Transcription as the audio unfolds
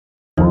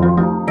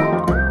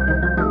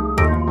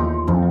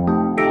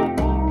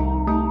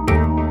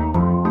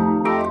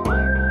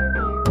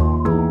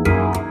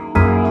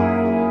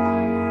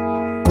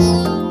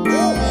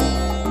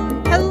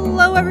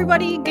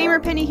everybody,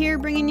 GamerPenny here,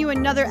 bringing you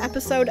another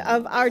episode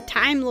of our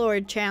Time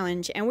Lord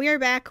Challenge. And we are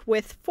back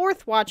with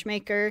 4th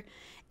Watchmaker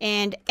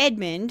and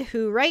Edmund,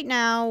 who right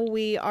now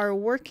we are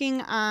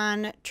working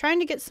on trying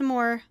to get some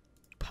more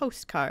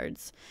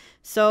postcards.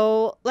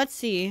 So, let's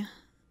see.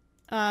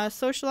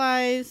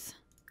 Socialize.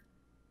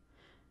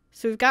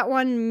 So we've got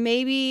one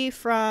maybe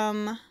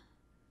from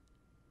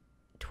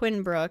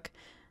Twinbrook.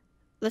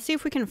 Let's see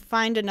if we can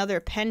find another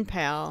pen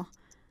pal.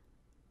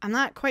 I'm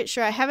not quite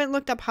sure. I haven't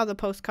looked up how the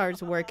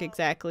postcards work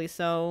exactly,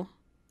 so...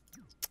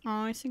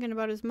 Oh, he's thinking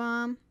about his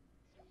mom.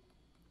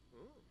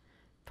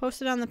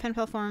 Posted on the pen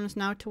pal forums,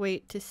 now to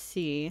wait to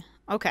see.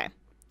 Okay.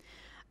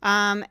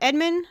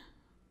 Edmund,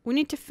 we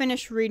need to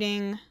finish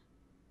reading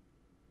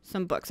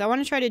some books. I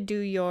want to try to do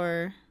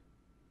your...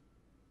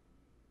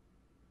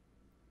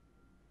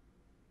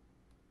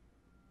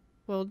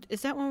 Well,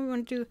 is that what we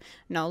want to do?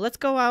 No, let's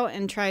go out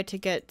and try to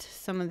get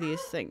some of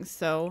these things.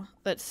 So,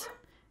 let's...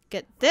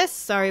 get this.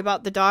 Sorry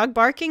about the dog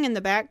barking in the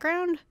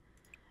background.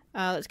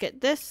 Let's get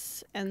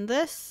this and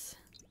this.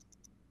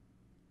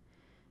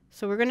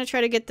 So we're going to try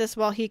to get this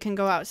while he can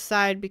go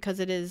outside because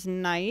it is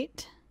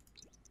night.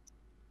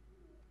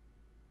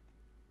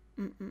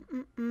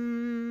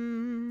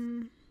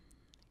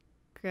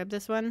 Grab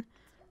this one.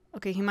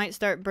 Okay, he might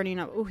start burning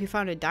up. Oh, he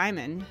found a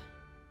diamond.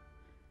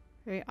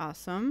 Very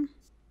awesome.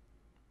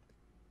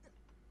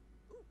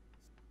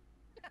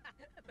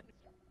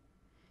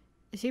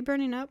 Is he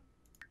burning up?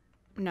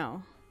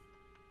 No.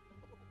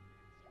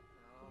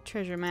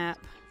 Treasure map.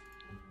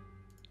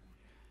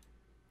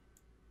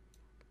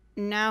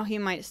 Now he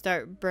might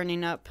start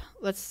burning up.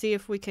 Let's see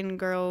if we can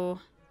grow.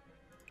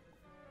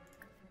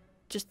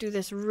 Just do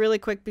this really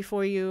quick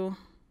before you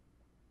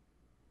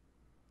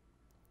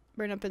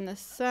burn up in the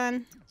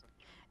sun.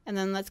 And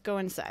then let's go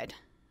inside.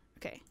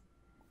 Okay.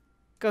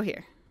 Go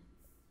here.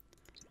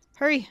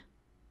 Hurry.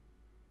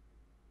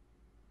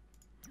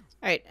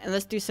 Alright, and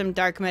let's do some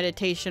dark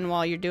meditation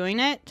while you're doing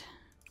it.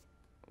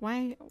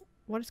 Why?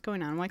 What is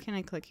going on? Why can't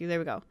I click you? There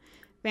we go.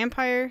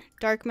 Vampire,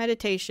 dark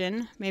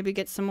meditation. Maybe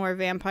get some more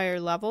vampire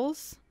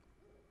levels.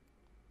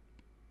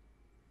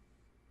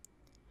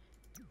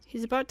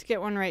 He's about to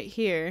get one right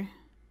here.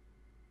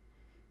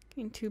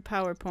 Getting 2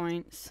 power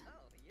points.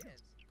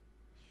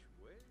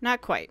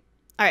 Not quite.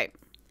 Alright.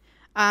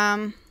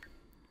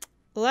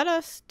 Let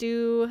us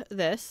do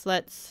this.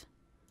 Let's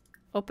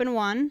open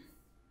one.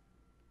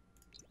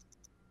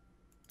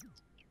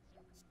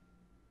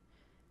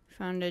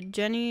 Found a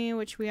Jenny,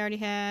 which we already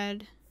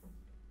had.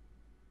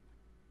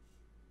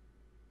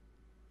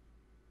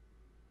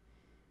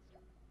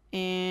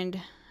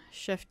 And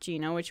Chef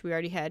Gina, which we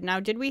already had. Now,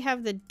 did we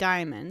have the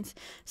diamonds?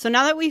 So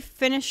now that we've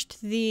finished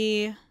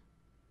the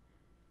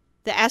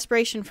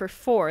aspiration for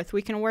 4th,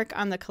 we can work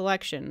on the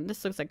collection.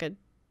 This looks like a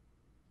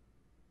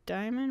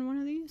diamond, one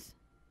of these?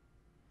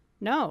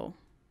 No.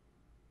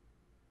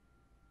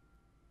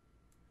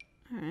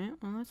 Alright,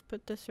 well, let's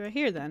put this right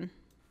here then.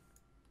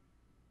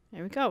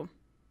 There we go.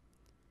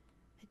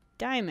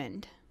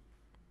 Diamond.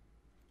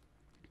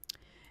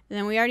 And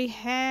then we already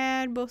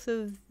had both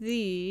of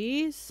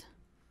these.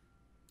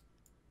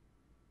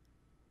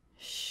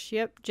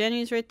 Yep,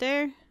 Jenny's right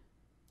there.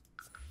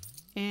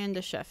 And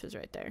the chef is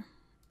right there.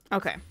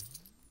 Okay.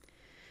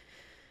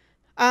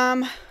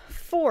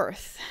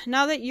 4th.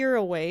 Now that you're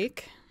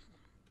awake,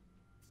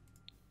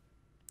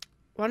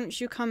 why don't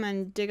you come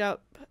and dig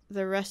up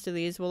the rest of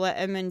these? We'll let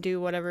Edmund do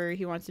whatever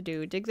he wants to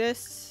do. Dig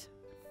this.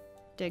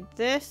 Dig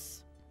this.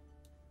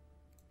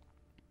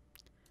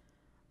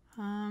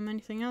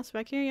 Anything else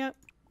back here? Yep.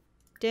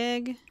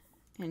 Dig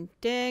and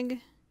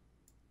dig.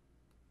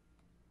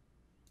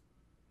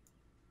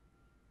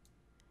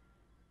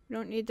 We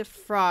don't need the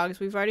frogs.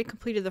 We've already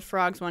completed the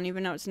frogs one,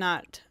 even though it's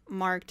not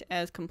marked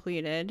as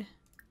completed.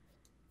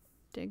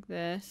 Dig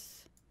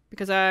this.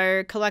 Because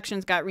our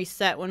collections got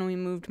reset when we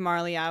moved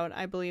Marley out,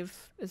 I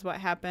believe is what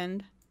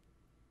happened.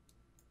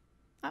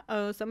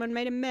 Uh-oh, someone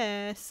made a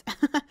mess.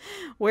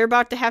 We're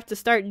about to have to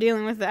start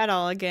dealing with that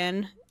all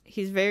again.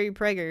 He's very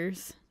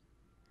preggers.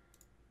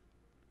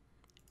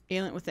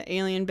 Alien with the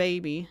alien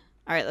baby.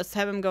 Alright, let's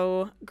have him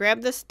go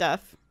grab this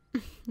stuff.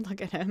 Look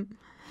at him.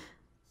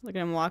 Look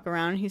at him walk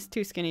around. He's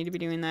too skinny to be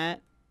doing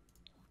that.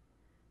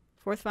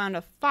 4th found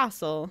a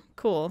fossil.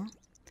 Cool.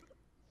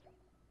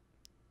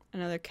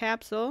 Another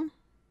capsule.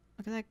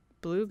 Look at that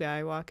blue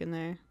guy walking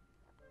there.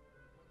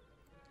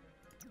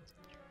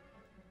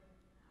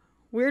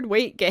 Weird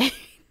weight gain.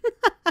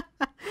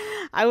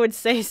 I would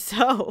say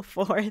so,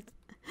 4th.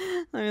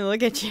 Let me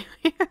look at you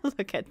here.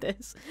 Look at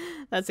this.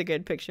 That's a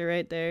good picture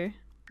right there.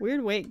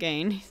 Weird weight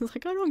gain. He's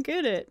like, I don't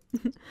get it.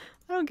 I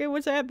don't get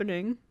what's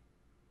happening.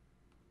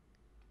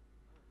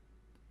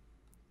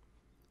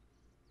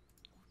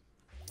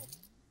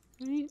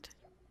 Right.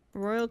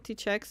 Royalty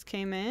checks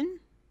came in.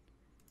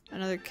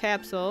 Another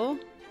capsule.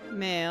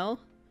 Mail.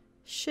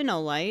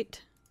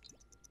 Shinolite.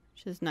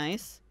 Which is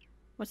nice.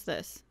 What's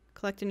this?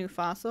 Collect a new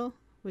fossil.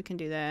 We can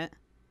do that.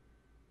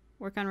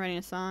 Work on writing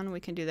a song. We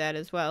can do that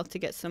as well to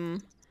get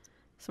some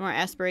more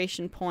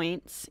aspiration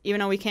points. Even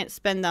though we can't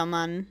spend them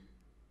on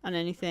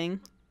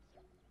anything.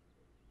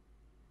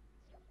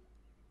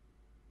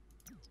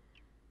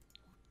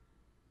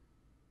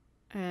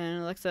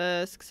 And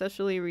Alexa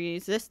successfully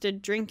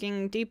resisted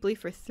drinking deeply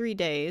for 3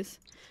 days.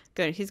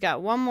 Good. He's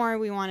got one more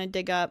we want to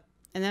dig up.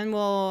 And then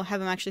we'll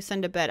have him actually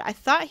send to bed. I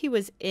thought he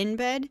was in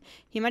bed.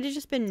 He might have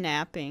just been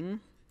napping.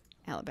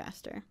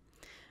 Alabaster.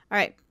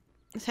 Alright.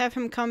 Let's have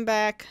him come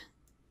back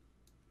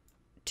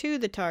to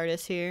the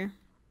TARDIS here.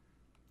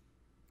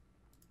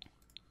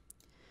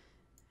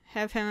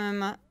 Have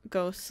him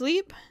go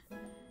sleep.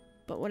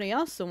 But what I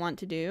also want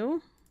to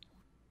do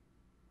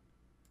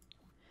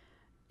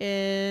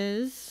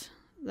is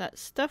that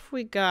stuff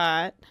we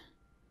got.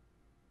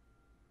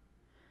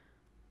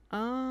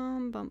 Got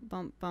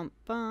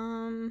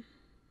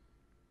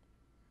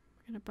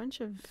a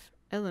bunch of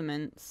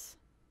elements.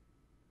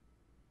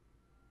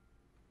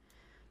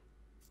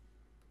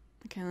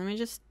 Okay, let me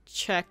just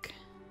check.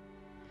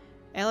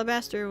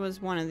 Alabaster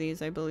was one of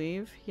these, I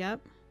believe. Yep.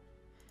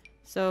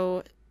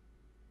 So,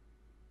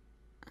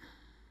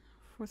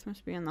 fourth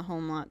must be on the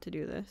home lot to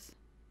do this.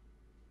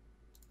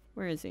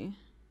 Where is he?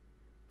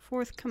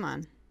 Fourth, come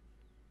on.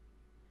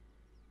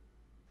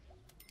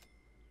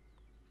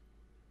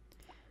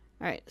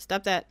 Alright,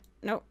 stop that.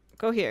 Nope,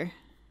 go here.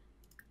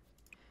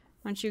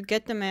 Once you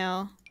get the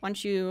mail,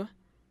 once you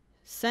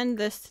send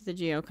this to the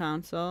Geo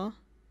Council.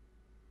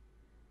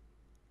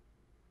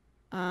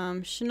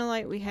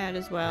 Shinolite we had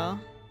as well.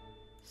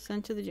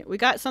 Sent to the... We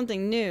got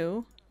something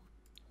new.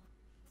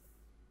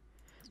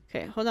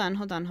 Okay, hold on.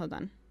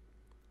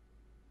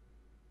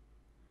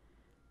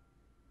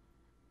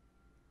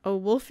 Oh,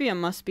 Wolfia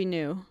must be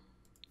new.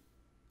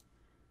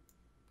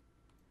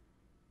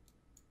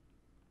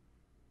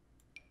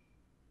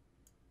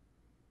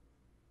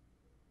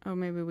 Oh,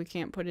 maybe we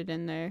can't put it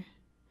in there.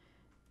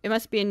 It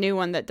must be a new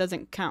one that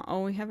doesn't count.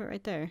 Oh, we have it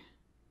right there.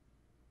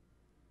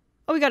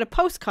 Oh, we got a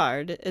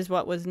postcard is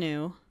what was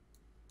new.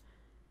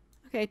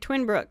 Okay,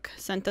 Twinbrook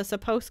sent us a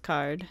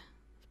postcard.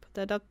 Let's put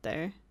that up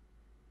there.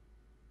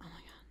 Oh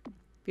my god.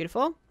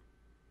 Beautiful.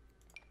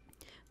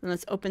 Then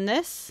let's open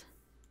this.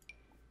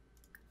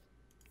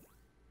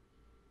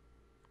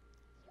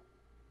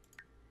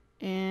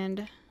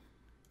 And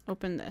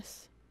open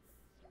this.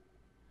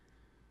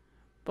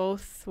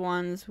 Both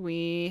ones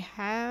we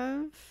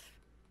have.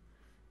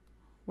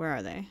 Where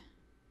are they?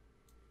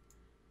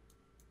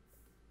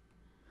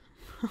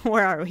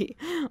 Where are we?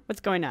 What's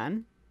going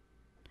on?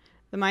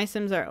 The My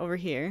Sims are over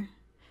here.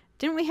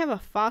 Didn't we have a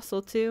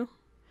fossil too?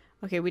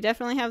 Okay, we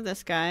definitely have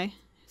this guy.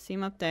 See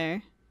him up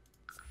there.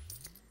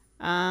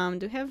 Do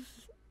we have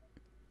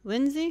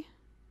Lindsay?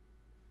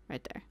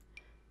 Right there.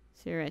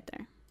 See her right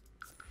there.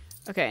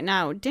 Okay,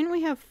 now, didn't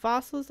we have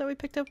fossils that we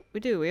picked up? We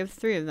do. We have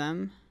 3 of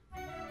them.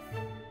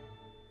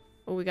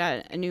 Oh, we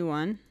got a new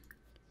one.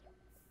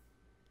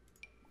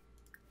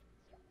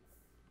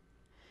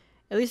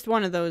 At least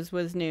one of those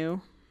was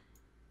new.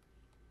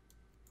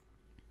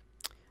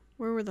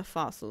 Where were the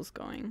fossils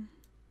going?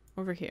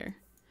 Over here.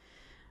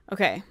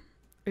 Okay.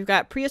 We've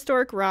got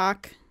prehistoric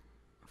rock,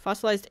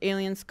 fossilized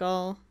alien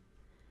skull,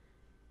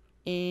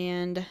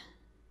 and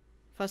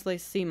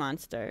fossilized sea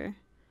monster.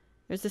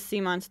 There's the sea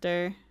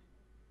monster.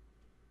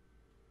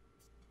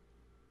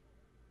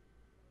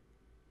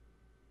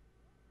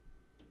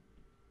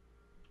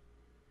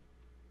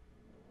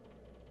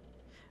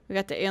 We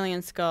got the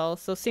alien skull.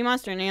 So sea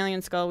monster and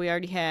alien skull we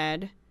already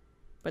had,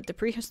 but the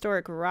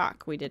prehistoric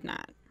rock we did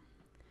not.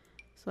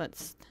 So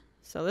let's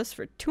sell this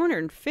for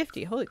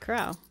 250. Holy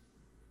cow.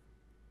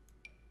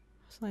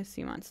 Slice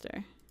sea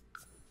monster.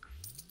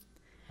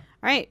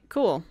 Alright,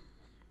 cool.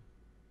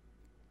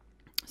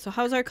 So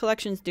how's our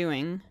collections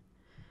doing?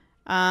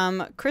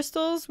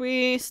 Crystals,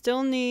 we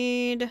still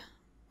need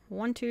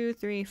 1, 2,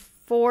 3,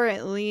 4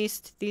 at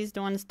least. These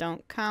ones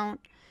don't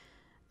count.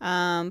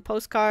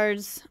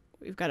 Postcards,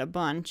 we've got a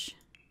bunch.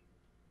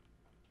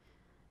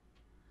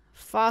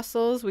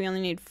 Fossils, we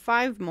only need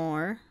 5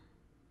 more.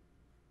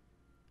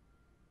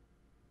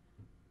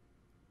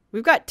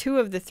 We've got 2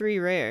 of the 3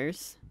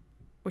 rares,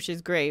 which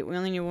is great. We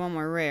only need 1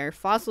 more rare.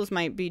 Fossils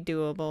might be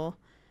doable.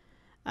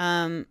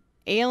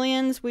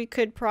 Aliens, we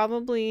could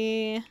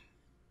probably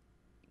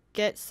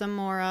get some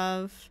more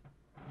of.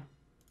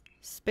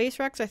 Space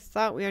rocks, I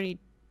thought we already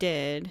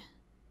did.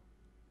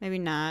 Maybe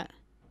not.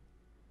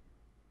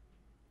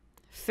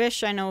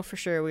 Fish, I know for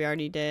sure we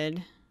already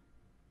did.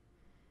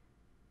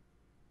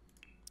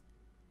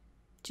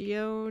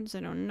 Geodes, I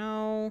don't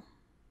know.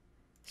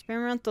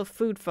 Experimental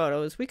food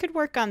photos. We could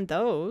work on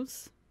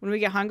those. When we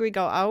get hungry,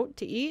 go out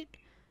to eat.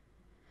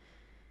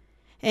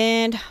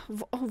 And,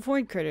 oh,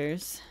 void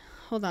critters.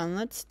 Hold on,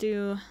 let's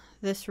do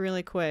this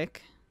really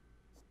quick.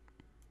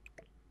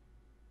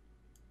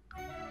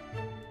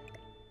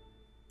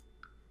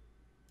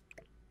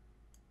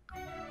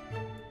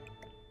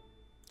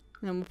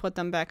 And then we'll put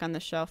them back on the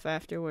shelf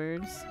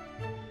afterwards.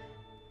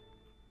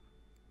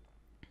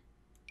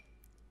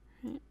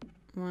 Right.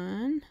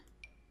 1,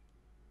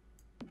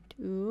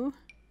 2.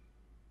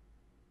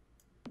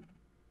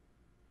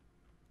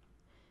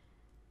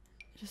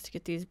 Just to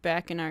get these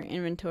back in our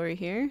inventory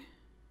here.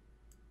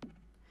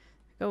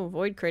 Go,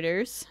 void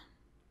critters.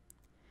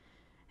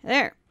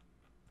 There.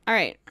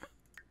 Alright.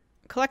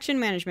 Collection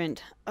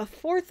management. A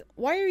 4th.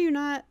 Why are you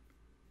not...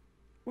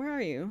 Where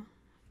are you?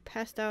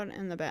 Passed out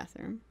in the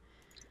bathroom.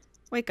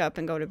 Wake up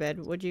and go to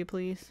bed, would you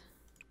please?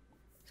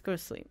 Let's go to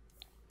sleep.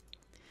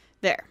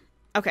 There.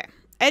 Okay.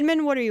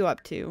 Edmund, what are you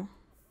up to?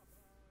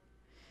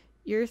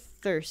 You're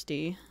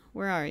thirsty.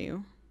 Where are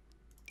you?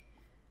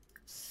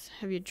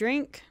 Have you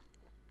drink?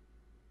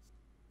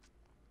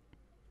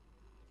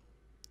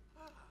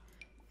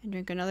 And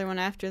drink another one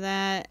after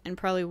that, and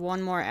probably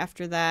one more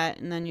after that,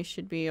 and then you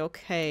should be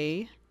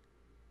okay.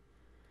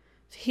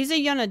 So he's a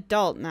young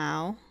adult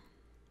now.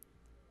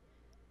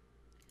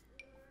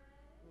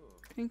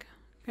 Drink.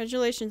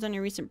 Congratulations on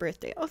your recent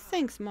birthday. Oh,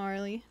 thanks,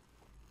 Marley.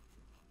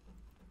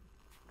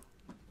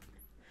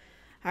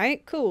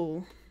 Alright,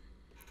 cool.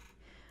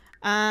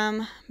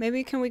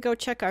 Maybe can we go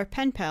check our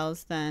pen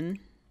pals then?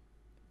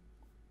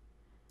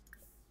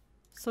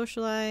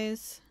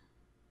 Socialize.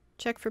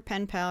 Check for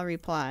pen pal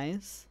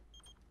replies.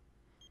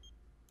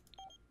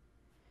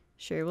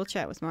 Sure, we'll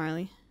chat with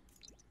Marley.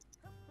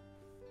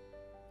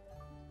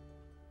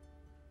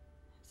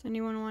 Does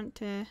anyone want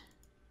to...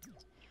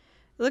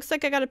 It looks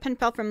like I got a pen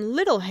pal from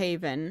Little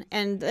Haven.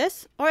 And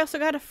this? Oh, I also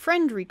got a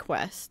friend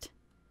request.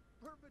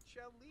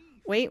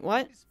 Wait,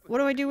 what? What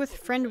do I do with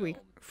friend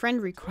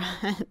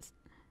request?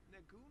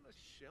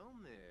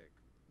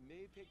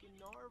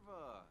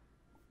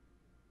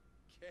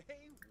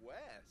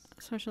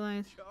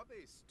 Socialize.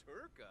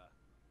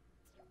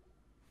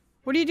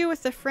 What do you do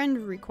with the friend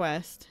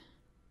request?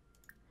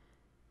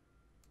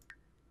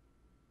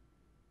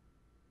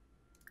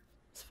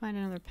 Let's find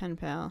another pen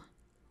pal.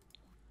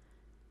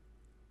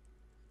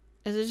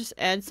 Is it just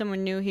add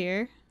someone new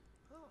here?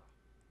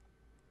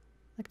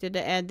 Like, did it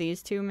add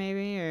these two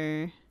maybe,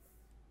 or...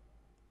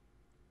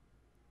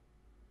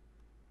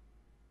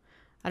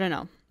 I don't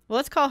know. Well,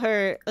 let's call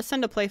her... Let's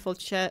send a playful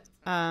chat,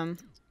 to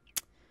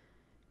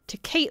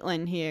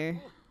Caitlin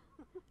here.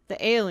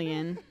 The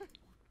alien.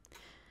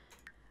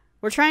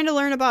 We're trying to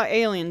learn about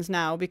aliens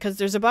now, because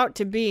there's about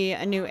to be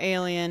a new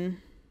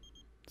alien.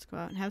 Let's go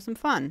out and have some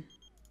fun.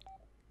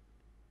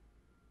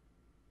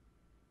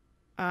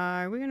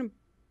 Are we gonna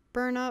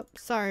burn up?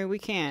 Sorry, we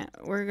can't.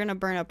 We're gonna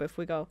burn up if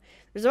we go.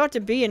 There's about to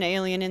be an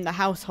alien in the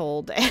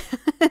household.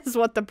 Is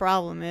what the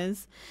problem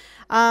is.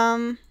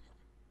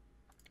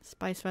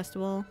 Spice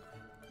Festival.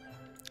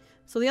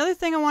 So the other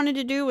thing I wanted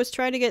to do was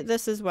try to get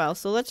this as well.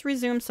 So let's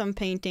resume some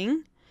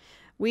painting.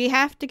 We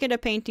have to get a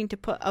painting to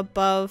put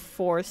above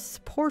Forth's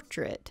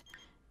portrait.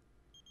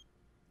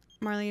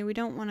 Marley, we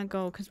don't want to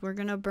go because we're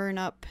gonna burn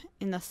up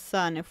in the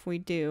sun if we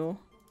do.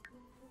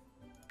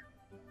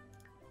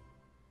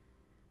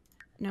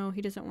 No,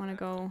 he doesn't want to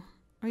go.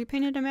 Oh, he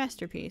painted a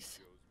masterpiece.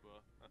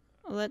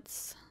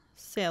 Let's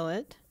sell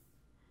it.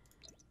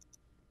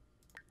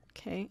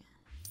 Okay.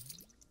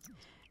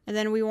 And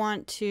then we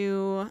want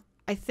to...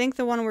 I think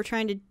the one we're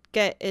trying to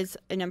get is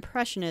an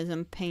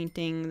Impressionism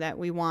painting that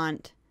we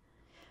want.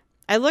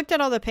 I looked at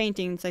all the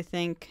paintings, I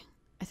think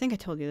I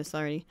told you this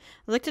already.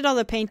 I looked at all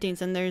the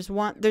paintings and there's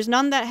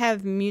none that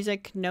have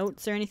music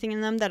notes or anything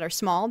in them that are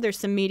small. There's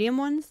some medium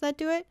ones that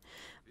do it.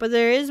 But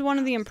there is one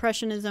of the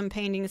Impressionism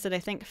paintings that I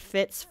think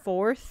fits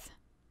Forth.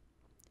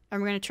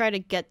 And we're going to try to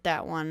get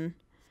that one.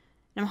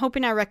 And I'm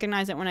hoping I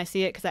recognize it when I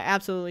see it because I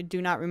absolutely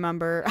do not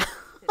remember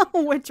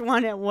which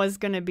one it was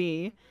going to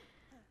be.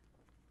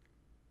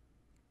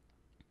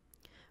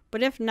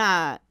 But if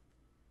not,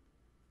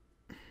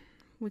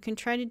 we can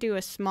try to do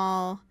a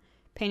small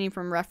painting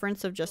from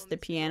reference of just the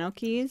piano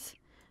keys.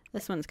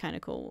 This one's kind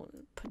of cool.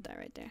 We'll put that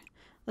right there.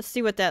 Let's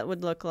see what that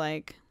would look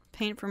like.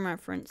 Paint from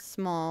reference,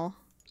 small.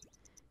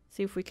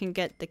 See if we can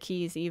get the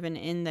keys even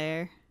in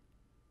there.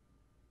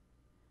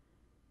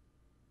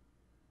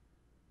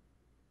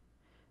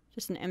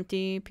 Just an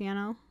empty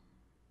piano.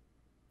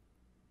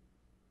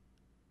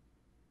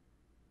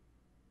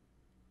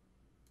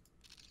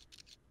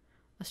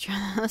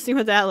 Let's see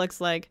what that looks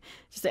like.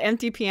 Just an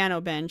empty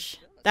piano bench.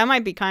 That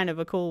might be kind of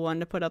a cool one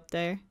to put up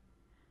there.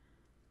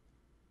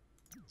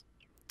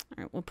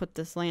 Alright, we'll put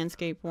this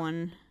landscape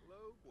one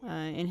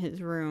in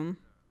his room.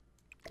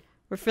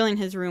 We're filling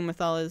his room with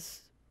all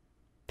his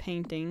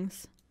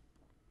paintings.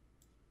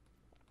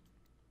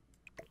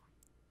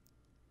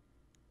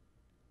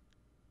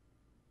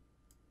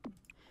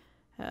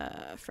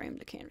 Frame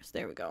the canvas.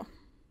 There we go.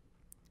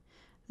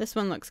 This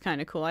one looks kind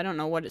of cool. I don't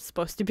know what it's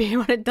supposed to be,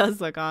 but it does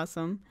look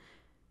awesome.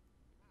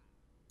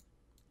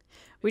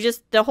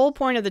 The whole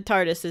point of the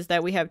TARDIS is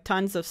that we have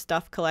tons of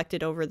stuff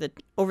collected over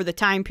the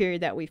time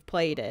period that we've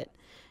played it.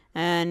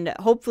 And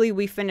hopefully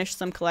we finish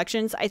some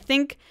collections. I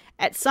think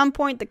at some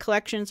point the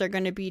collections are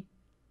going to be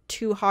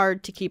too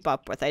hard to keep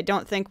up with. I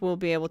don't think we'll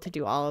be able to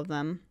do all of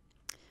them.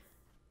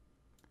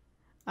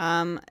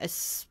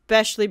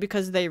 Especially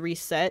because they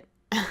reset.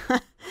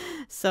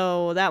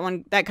 So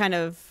that kind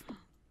of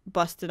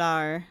busted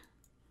our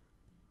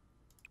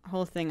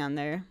whole thing on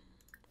there.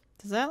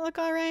 Does that look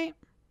alright?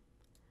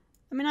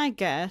 I mean, I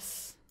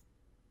guess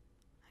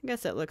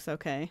it looks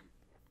okay.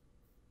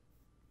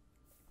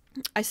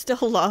 I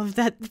still love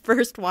that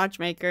first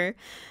Watchmaker.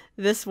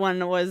 This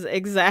one was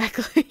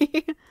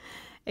exactly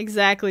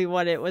exactly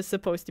what it was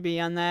supposed to be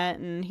on that.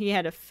 And he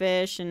had a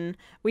fish, and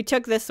we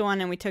took this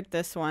one and we took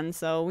this one.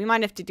 So we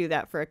might have to do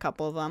that for a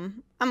couple of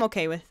them. I'm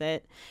okay with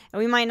it. And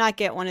we might not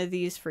get one of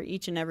these for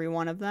each and every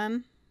one of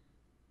them.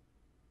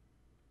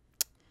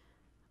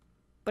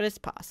 But it's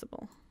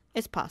possible.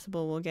 It's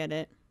possible we'll get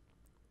it.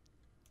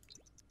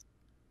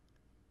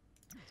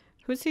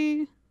 Who's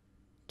he?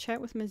 Chat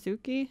with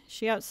Mizuki? Is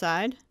she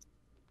outside?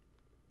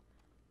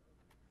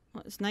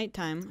 Well, it's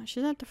nighttime.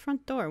 She's at the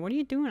front door. What are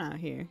you doing out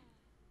here?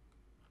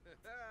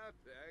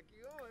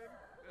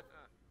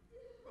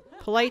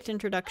 Polite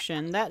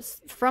introduction.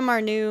 That's from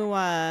our new,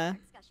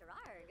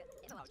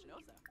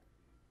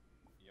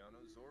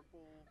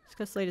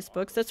 discuss latest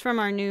books. That's from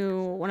our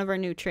new, one of our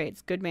new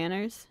traits. Good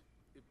manners.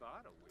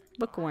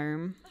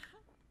 Bookworm.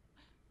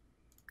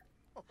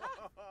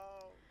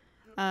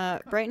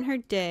 Brighten her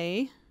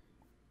day.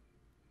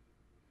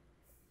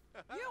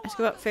 Ask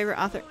about favorite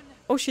author.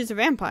 Oh, she's a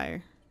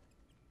vampire.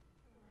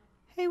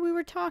 Hey, we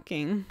were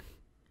talking.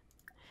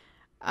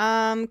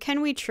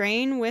 Can we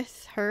train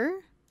with her?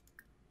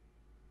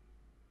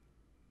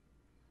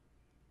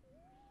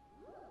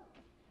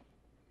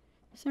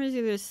 Somebody's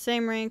either the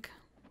same rank.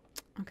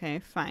 Okay,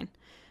 fine.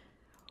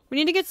 We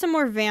need to get some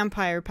more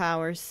vampire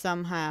powers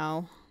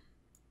somehow.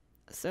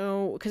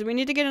 So, because we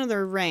need to get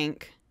another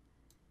rank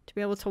to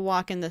be able to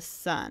walk in the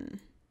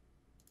sun.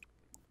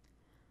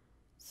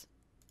 Let's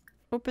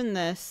open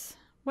this.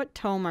 What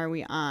tome are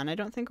we on? I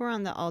don't think we're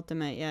on the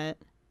ultimate yet.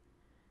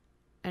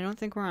 I don't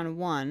think we're on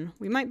 1.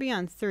 We might be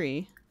on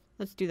 3.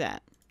 Let's do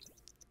that.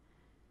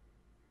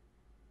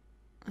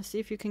 Let's see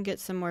if you can get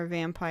some more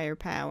vampire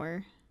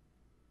power.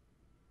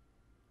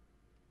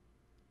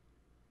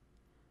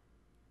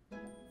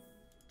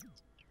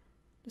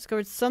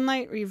 Discovered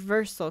sunlight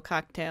reversal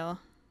cocktail.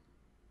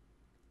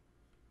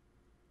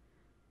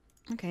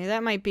 Okay,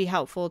 that might be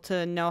helpful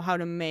to know how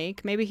to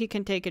make. Maybe he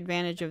can take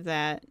advantage of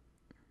that.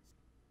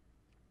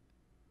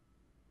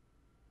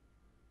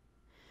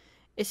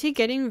 Is he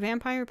getting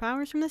vampire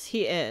powers from this?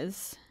 He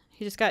is.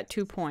 He just got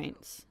 2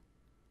 points.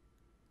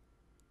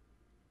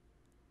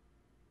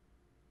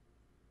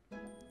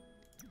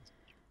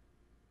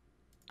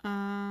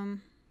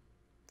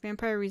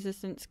 Vampire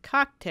resistance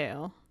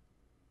cocktail.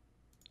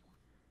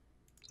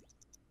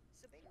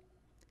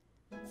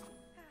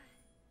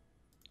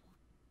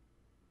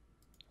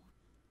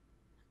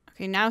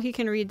 Okay, now he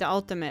can read the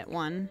ultimate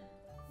one.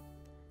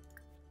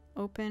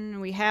 Open.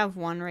 We have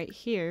one right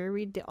here.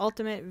 Read the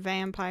ultimate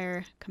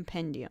vampire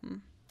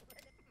compendium.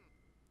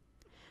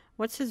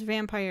 What's his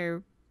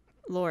vampire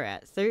lore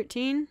at?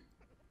 13?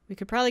 We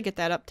could probably get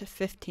that up to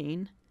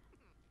 15.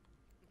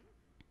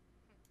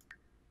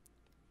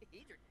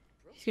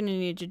 He's gonna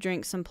need to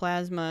drink some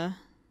plasma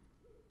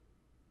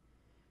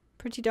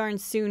pretty darn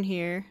soon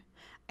here.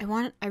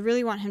 I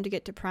really want him to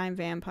get to prime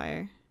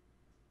vampire.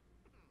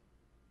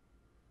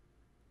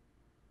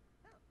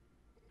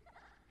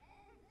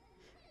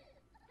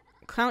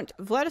 Count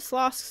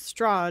Vladislav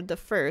Strahd I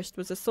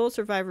was the sole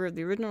survivor of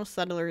the original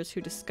settlers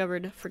who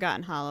discovered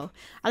Forgotten Hollow.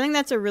 I think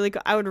that's a really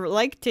cool... I would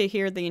like to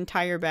hear the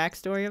entire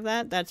backstory of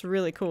that. That's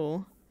really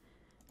cool.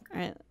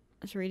 Alright,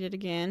 let's read it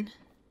again.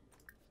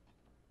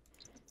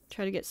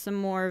 Try to get some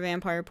more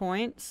vampire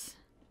points.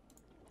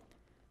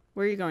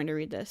 Where are you going to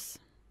read this?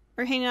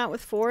 We're hanging out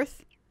with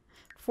Fourth.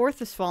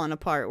 Fourth is falling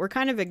apart. We're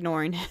kind of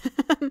ignoring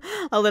him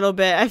a little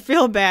bit. I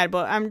feel bad,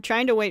 but I'm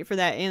trying to wait for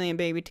that alien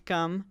baby to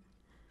come.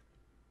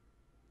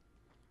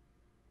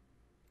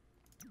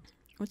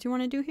 What do you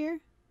want to do here?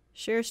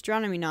 Share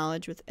astronomy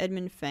knowledge with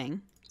Edmund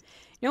Feng.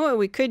 You know what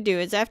we could do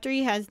is after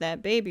he has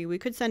that baby, we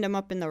could send him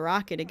up in the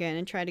rocket again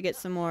and try to get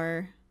some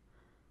more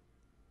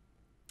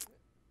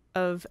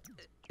of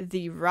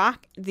the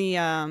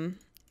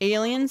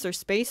aliens or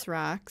space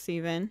rocks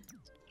even.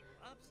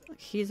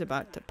 He's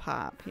about to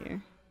pop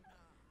here.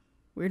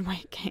 Weird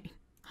White King.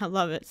 I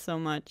love it so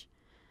much.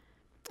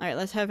 Alright,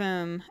 let's have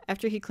him,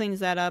 after he cleans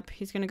that up,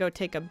 he's gonna go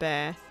take a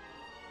bath.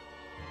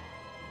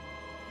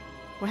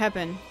 What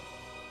happened?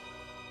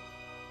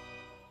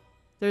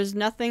 There's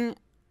nothing...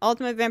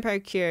 Ultimate vampire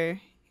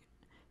cure.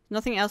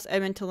 Nothing else,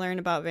 Edmund, to learn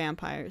about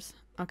vampires.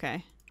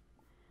 Okay.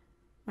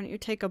 Why don't you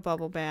take a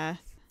bubble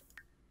bath?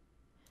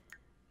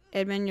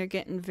 Edmund, you're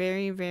getting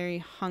very, very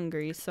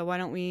hungry, so why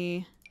don't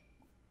we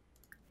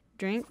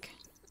drink?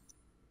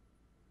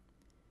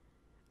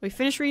 We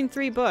finished reading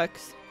 3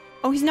 books.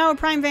 Oh, he's now a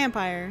prime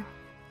vampire.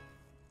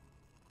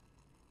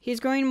 He's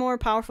growing more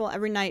powerful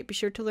every night. Be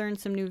sure to learn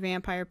some new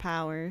vampire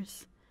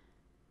powers.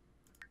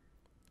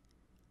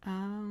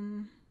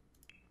 Can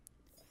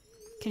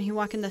he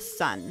walk in the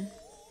sun?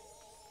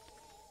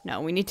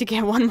 No, we need to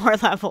get 1 more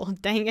level.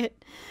 Dang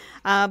it.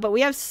 But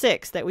we have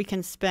 6 that we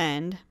can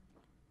spend.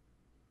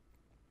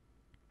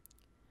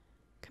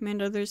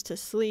 Command others to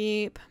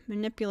sleep.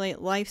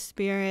 Manipulate life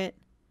spirit.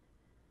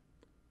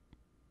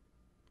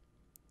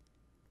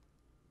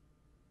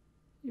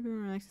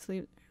 Even relax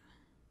sleep.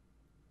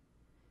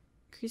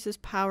 Increases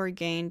power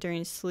gain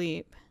during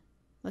sleep.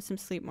 Lets him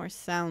sleep more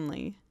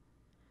soundly.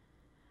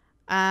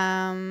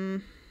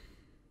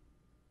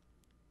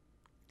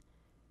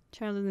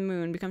 Child of the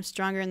Moon. Becomes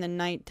stronger in the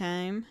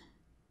nighttime.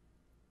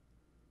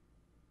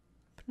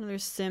 Put another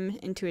sim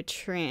into a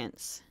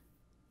trance.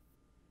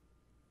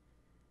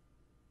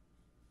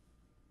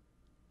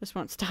 Just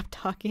won't stop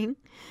talking.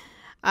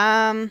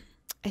 I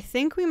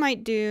think we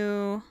might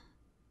do...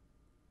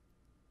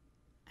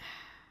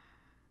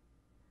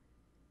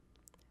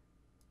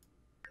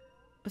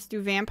 Let's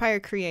do Vampire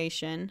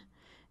Creation.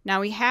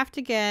 Now we have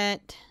to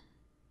get...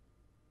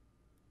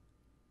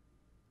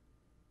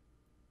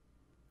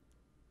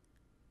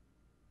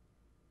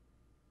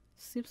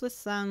 Sleepless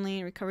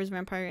soundly, recovers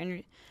vampire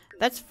energy.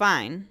 That's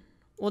fine.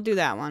 We'll do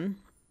that one.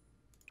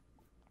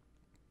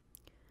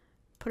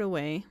 Put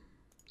away.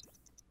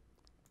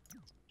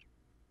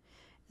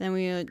 Then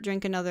we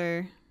drink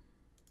another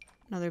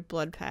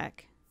blood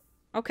pack.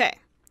 Okay.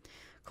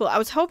 Cool. I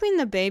was hoping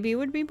the baby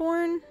would be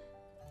born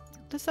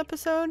this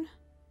episode.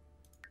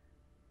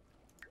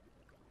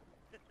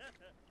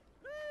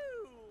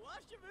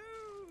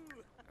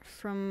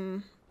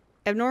 From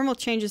abnormal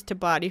changes to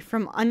body,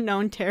 from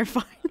unknown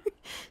terrifying.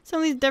 Some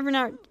of these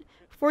different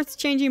force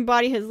changing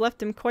body has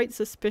left him quite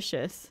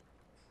suspicious.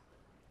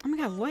 Oh my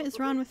god, what is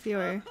wrong with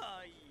your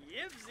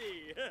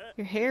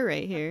hair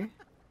right here?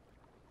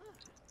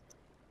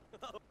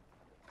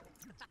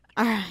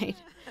 Alright.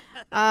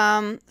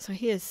 So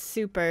he is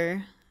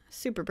super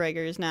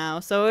braggers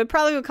now. So it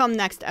probably will come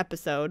next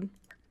episode.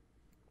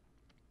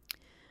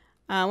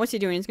 What's he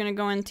doing? He's gonna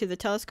go into the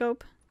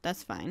telescope?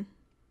 That's fine.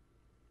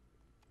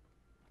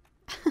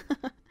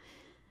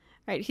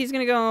 Alright, he's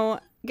gonna go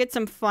get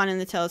some fun in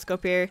the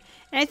telescope here.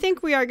 And I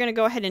think we are gonna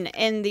go ahead and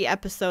end the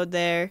episode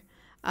there.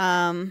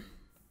 I'm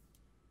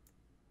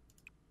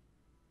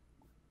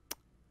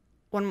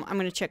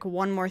gonna check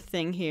one more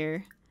thing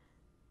here.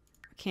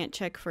 Can't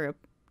check for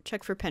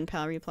pen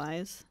pal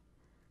replies.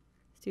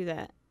 Let's do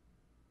that.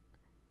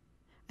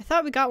 I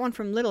thought we got one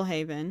from Little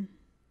Haven.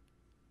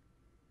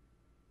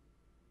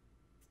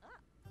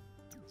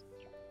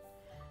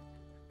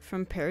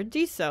 From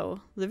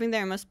Paradiso. Living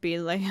there must be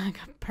like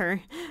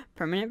a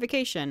permanent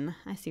vacation.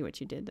 I see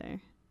what you did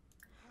there.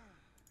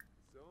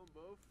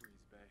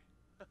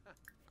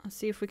 Let's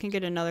see if we can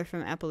get another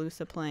from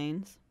Appaloosa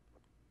Plains.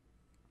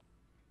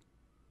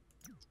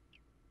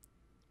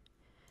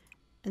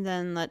 And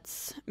then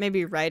let's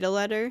maybe write a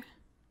letter.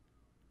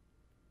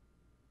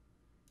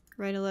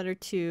 Write a letter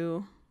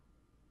to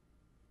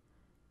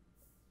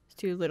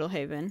Little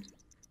Haven.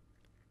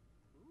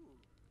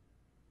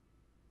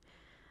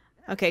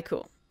 Okay,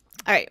 cool.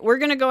 Alright, we're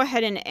going to go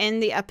ahead and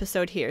end the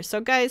episode here. So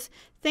guys,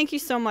 thank you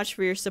so much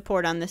for your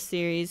support on this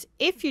series.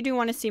 If you do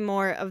want to see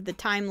more of the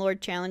Time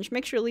Lord Challenge,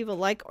 make sure to leave a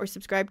like or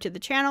subscribe to the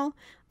channel.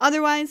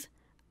 Otherwise,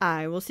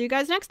 I will see you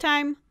guys next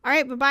time.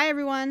 Alright, bye-bye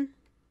everyone.